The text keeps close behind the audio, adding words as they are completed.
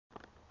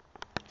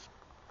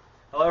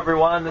Hello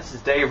everyone, this is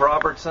Dave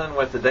Robertson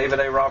with the David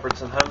A.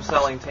 Robertson Home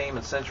Selling Team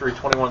at Century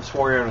 21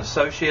 Sawyer &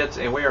 Associates,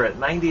 and we are at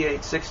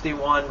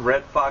 9861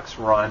 Red Fox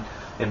Run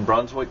in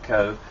Brunswick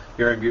Cove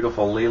here in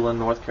beautiful Leland,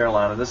 North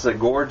Carolina. This is a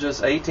gorgeous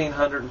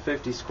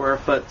 1,850 square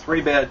foot,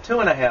 3-bed,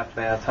 2.5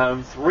 bath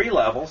home, 3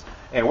 levels,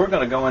 and we're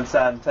going to go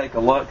inside and take a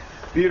look.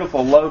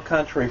 Beautiful low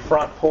country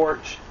front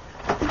porch.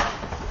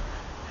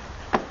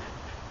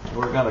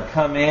 We're going to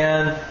come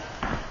in,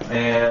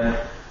 and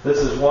this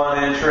is one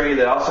entry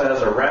that also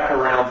has a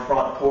wraparound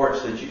front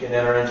porch that you can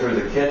enter into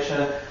the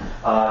kitchen.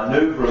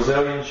 New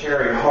Brazilian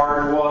cherry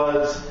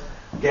hardwoods,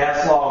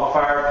 gas log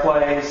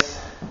fireplace.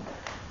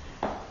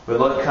 We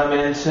come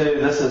into,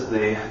 this is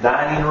the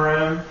dining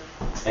room,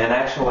 and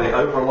actually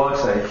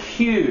overlooks a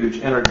huge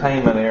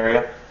entertainment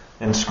area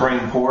and screen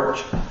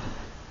porch.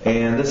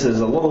 And this is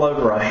a little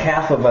over a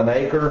half of an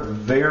acre,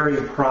 very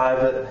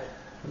private,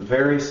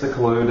 very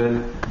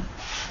secluded,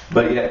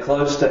 but yet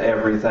close to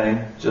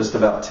everything, just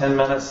about 10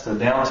 minutes to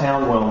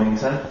downtown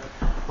Wilmington.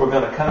 We're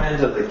going to come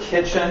into the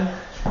kitchen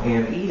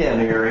and eat-in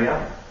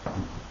area.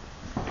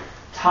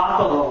 Top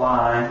of the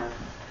line,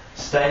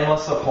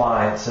 stainless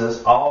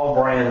appliances, all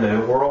brand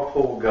new,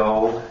 Whirlpool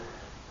gold,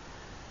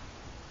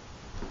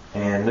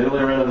 and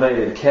newly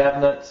renovated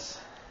cabinets.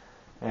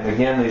 And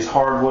again, these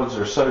hardwoods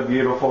are so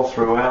beautiful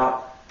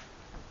throughout.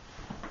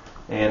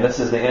 And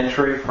this is the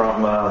entry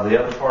from the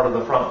other part of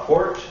the front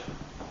porch.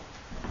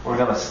 We're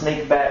going to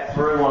sneak back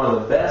through. One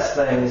of the best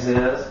things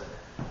is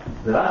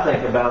that I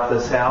think about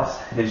this house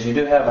is you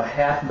do have a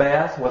half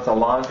bath with a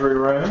laundry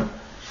room.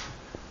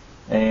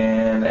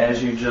 And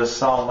as you just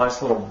saw, a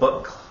nice little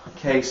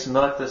bookcase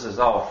nook. This is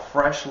all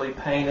freshly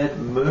painted,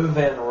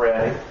 move-in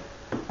ready.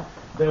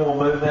 Then we'll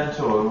move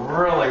into a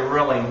really,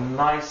 really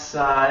nice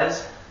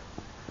size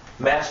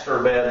master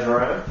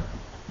bedroom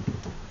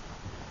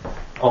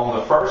on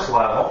the first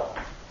level,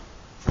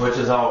 which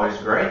is always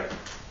great.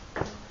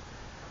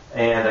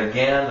 And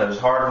again, those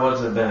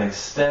hardwoods have been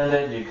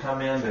extended. You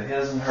come into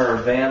his and her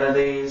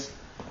vanities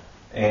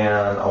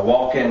and a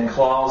walk-in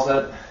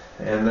closet,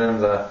 and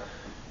then the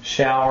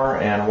shower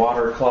and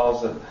water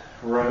closet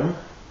room.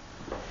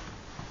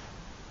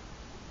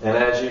 And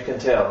as you can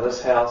tell,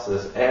 this house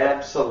is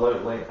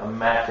absolutely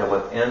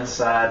immaculate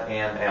inside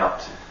and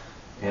out.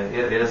 And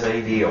it is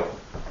a deal.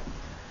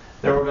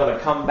 Then we're going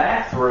to come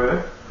back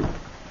through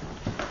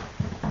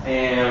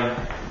and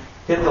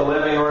hit the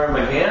living room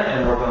again,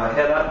 and we're going to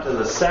head up to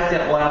the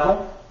second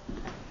level.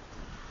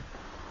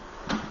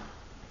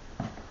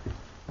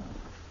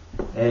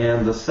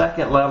 And the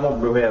second level,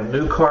 we have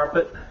new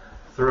carpet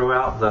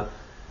throughout the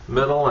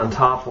middle and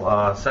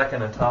top,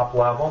 second and top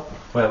level.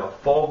 We have a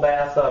full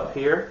bath up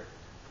here.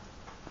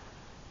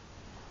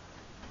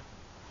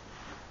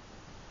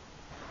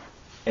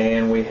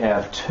 And we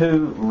have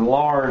 2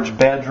 large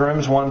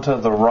bedrooms, one to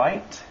the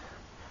right.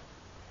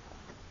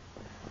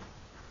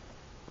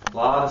 A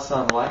lot of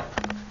sunlight.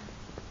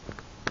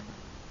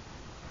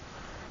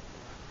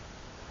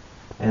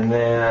 And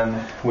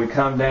then we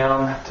come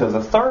down to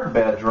the third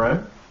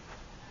bedroom,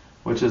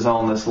 which is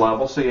on this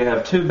level. So you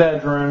have 2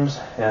 bedrooms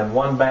and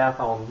 1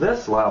 bath on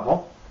this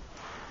level.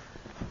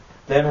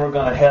 Then we're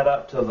going to head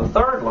up to the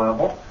third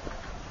level.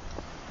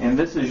 And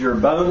this is your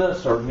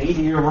bonus or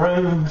media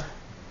room,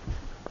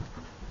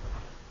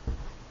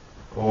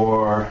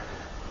 or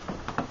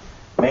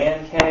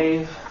man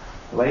cave,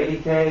 lady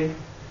cave.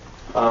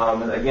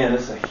 And again,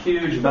 it's a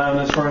huge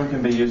bonus room.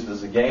 Can be used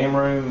as a game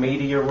room,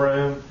 media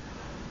room,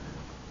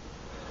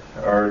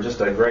 or just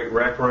a great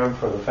rec room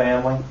for the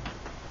family.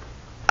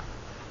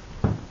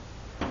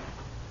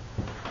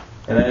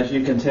 And as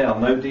you can tell,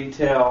 no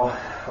detail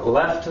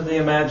left to the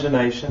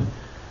imagination.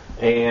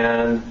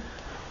 And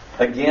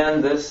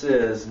again, this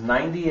is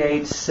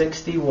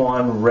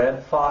 9861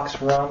 Red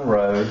Fox Run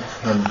Road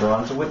in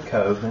Brunswick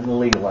Cove in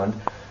Leland.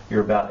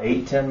 You're about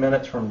 8-10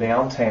 minutes from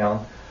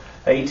downtown.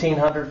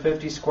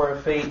 1,850 square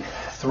feet,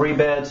 3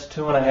 beds,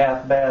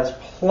 2.5 baths,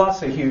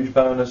 plus a huge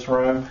bonus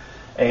room,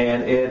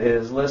 and it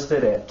is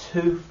listed at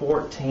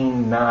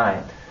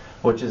 $214,900,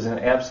 which is an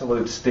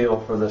absolute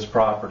steal for this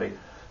property.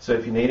 So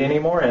if you need any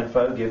more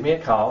info, give me a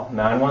call,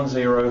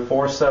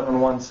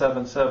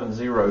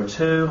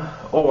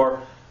 910-471-7702,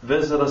 or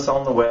visit us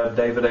on the web,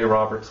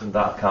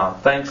 davidarobertson.com.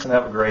 Thanks, and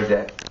have a great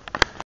day.